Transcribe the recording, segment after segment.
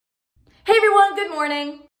everyone, good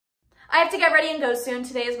morning. I have to get ready and go soon.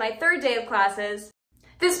 Today is my third day of classes.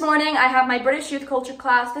 This morning I have my British Youth Culture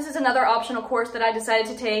class. This is another optional course that I decided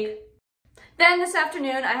to take. Then this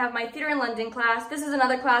afternoon I have my Theatre in London class. This is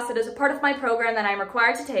another class that is a part of my program that I'm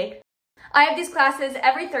required to take. I have these classes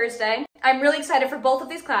every Thursday. I'm really excited for both of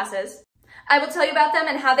these classes. I will tell you about them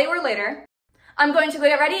and how they were later. I'm going to go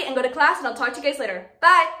get ready and go to class, and I'll talk to you guys later.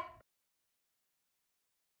 Bye!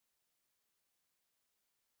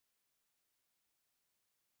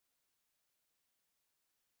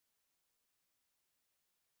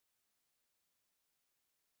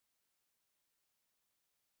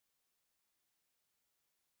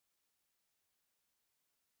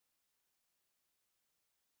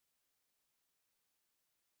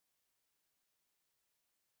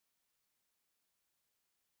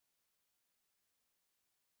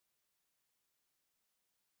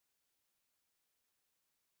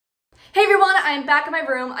 Hey everyone, I am back in my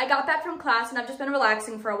room. I got back from class and I've just been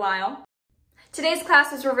relaxing for a while. Today's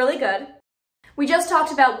classes were really good. We just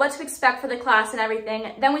talked about what to expect for the class and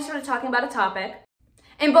everything, then we started talking about a topic.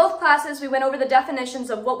 In both classes, we went over the definitions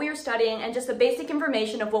of what we were studying and just the basic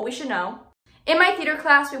information of what we should know. In my theater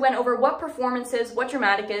class, we went over what performance is, what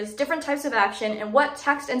dramatic is, different types of action, and what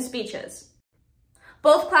text and speech is.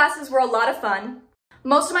 Both classes were a lot of fun.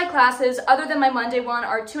 Most of my classes, other than my Monday one,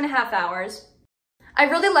 are 2.5 hours. I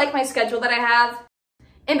really like my schedule that I have.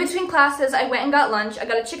 In between classes, I went and got lunch. I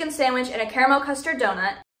got a chicken sandwich and a caramel custard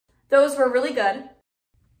donut. Those were really good.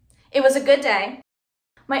 It was a good day.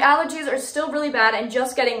 My allergies are still really bad and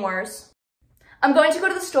just getting worse. I'm going to go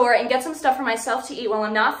to the store and get some stuff for myself to eat while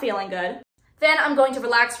I'm not feeling good. Then I'm going to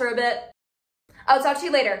relax for a bit. I'll talk to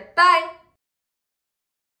you later. Bye!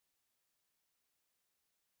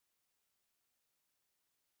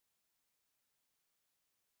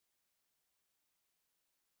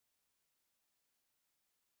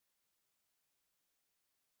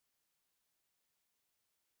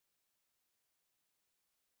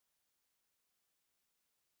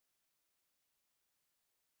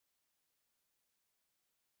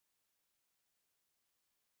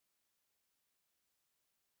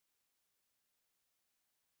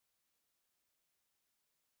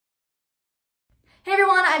 Hey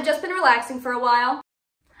everyone, I've just been relaxing for a while.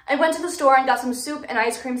 I went to the store and got some soup and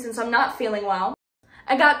ice cream since I'm not feeling well.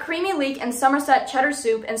 I got creamy leek and Somerset cheddar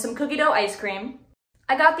soup and some cookie dough ice cream.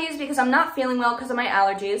 I got these because I'm not feeling well because of my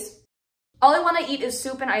allergies. All I want to eat is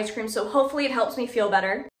soup and ice cream, so hopefully it helps me feel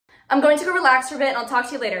better. I'm going to go relax for a bit and I'll talk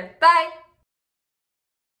to you later. Bye!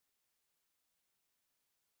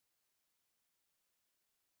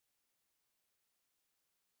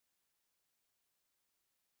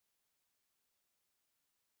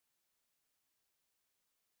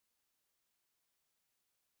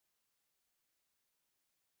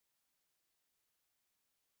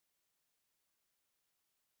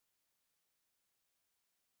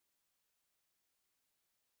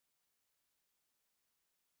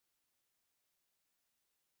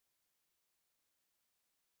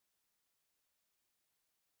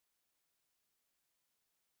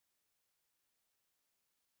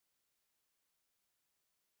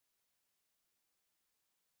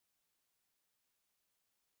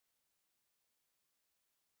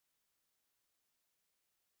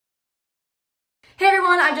 Hey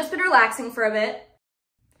everyone, I've just been relaxing for a bit.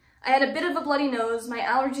 I had a bit of a bloody nose. My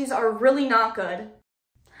allergies are really not good.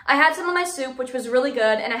 I had some of my soup, which was really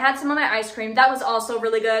good, and I had some of my ice cream. That was also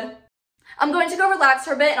really good. I'm going to go relax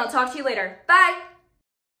for a bit and I'll talk to you later. Bye!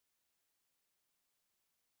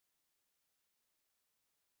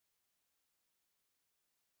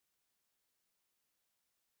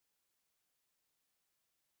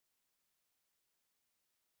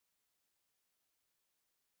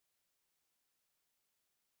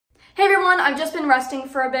 Hey everyone, I've just been resting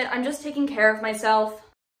for a bit. I'm just taking care of myself.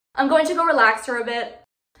 I'm going to go relax for a bit.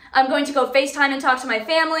 I'm going to go FaceTime and talk to my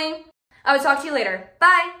family. I will talk to you later.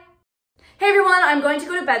 Bye! Hey everyone, I'm going to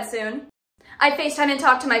go to bed soon. I FaceTime and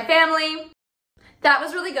talk to my family. That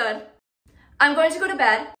was really good. I'm going to go to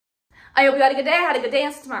bed. I hope you had a good day. I had a good day,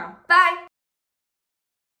 and see you tomorrow. Bye!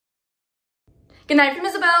 Good night from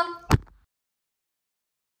Isabel.